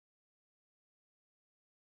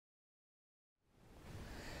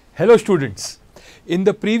Hello students, in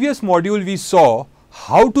the previous module we saw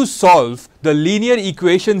how to solve the linear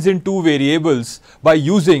equations in two variables by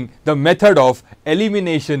using the method of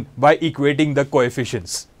elimination by equating the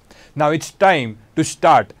coefficients. Now it's time to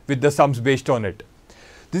start with the sums based on it.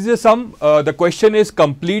 This is a sum, the question is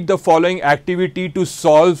complete the following activity to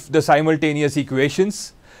solve the simultaneous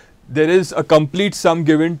equations. There is a complete sum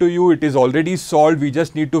given to you, it is already solved, we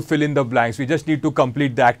just need to fill in the blanks, we just need to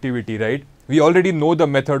complete the activity, right? We already know the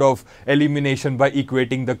method of elimination by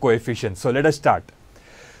equating the coefficients. So let us start.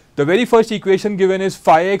 The very first equation given is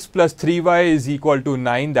 5x plus 3y is equal to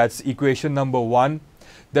 9, that's equation number 1.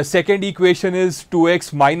 The second equation is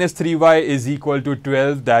 2x minus 3y is equal to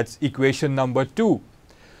 12, that's equation number 2.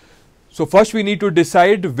 So first we need to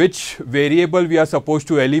decide which variable we are supposed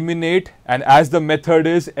to eliminate, and as the method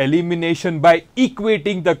is elimination by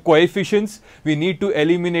equating the coefficients, we need to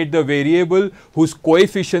eliminate the variable whose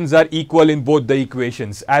coefficients are equal in both the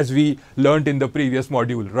equations, as we learnt in the previous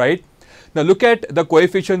module, right? Now look at the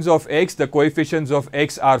coefficients of x. The coefficients of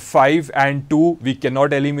x are 5 and 2. We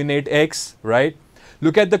cannot eliminate x, right?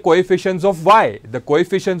 Look at the coefficients of y. The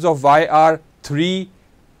coefficients of y are 3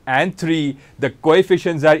 and 3, the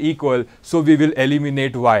coefficients are equal, so we will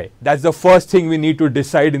eliminate y. That's the first thing we need to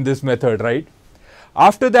decide in this method, right?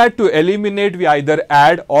 After that, to eliminate, we either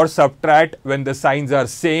add or subtract. When the signs are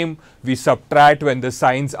same, we subtract. When the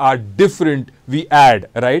signs are different, we add,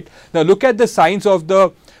 right? Now look at the signs of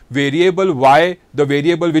the variable y, the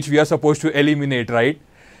variable which we are supposed to eliminate, right?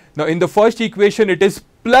 Now in the first equation it is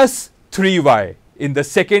plus 3y, in the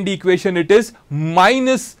second equation it is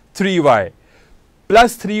minus 3y.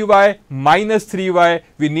 Plus 3y minus 3y,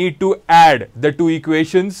 we need to add the two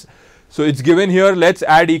equations. So it's given here, let's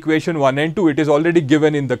add equation 1 and 2, it is already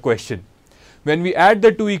given in the question. When we add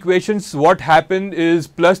the two equations, what happened is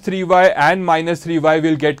plus 3y and minus 3y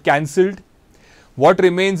will get cancelled. What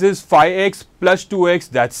remains is 5x plus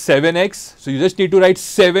 2x, that's 7x. So you just need to write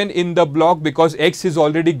 7 in the block because x is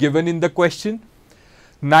already given in the question.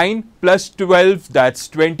 9 plus 12, that's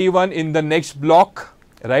 21 in the next block.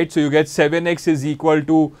 Right, so you get 7x is equal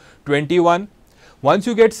to 21. Once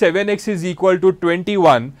you get 7x is equal to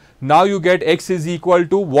 21, now you get x is equal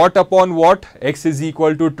to what upon what? X is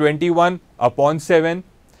equal to 21 upon 7.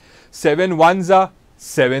 7 ones are,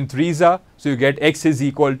 7 threes are, so you get x is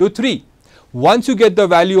equal to 3. Once you get the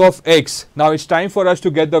value of x, now it's time for us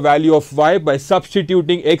to get the value of y by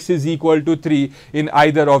substituting x is equal to 3 in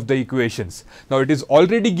either of the equations. Now it is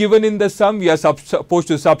already given in the sum, we are supposed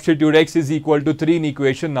to substitute x is equal to 3 in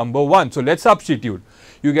equation number 1. So let's substitute.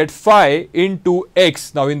 You get 5 into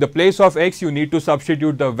x. Now in the place of x, you need to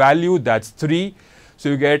substitute the value, that's 3. So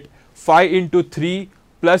you get 5 into 3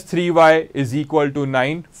 plus 3y is equal to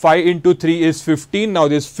 9. 5 into 3 is 15. Now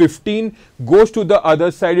this 15 goes to the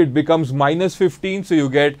other side, it becomes minus 15. So you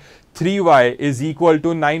get 3y is equal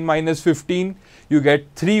to 9 minus 15. You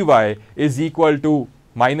get 3y is equal to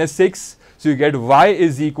minus 6. So you get y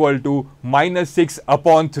is equal to minus 6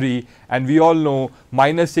 upon 3. And we all know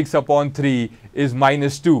minus 6 upon 3 is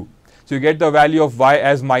minus 2. So you get the value of y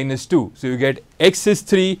as minus 2. So you get x is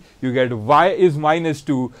 3, you get y is minus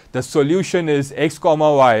 2. The solution is x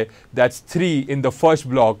comma y, that's 3 in the first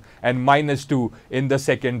block and minus 2 in the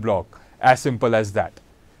second block. As simple as that.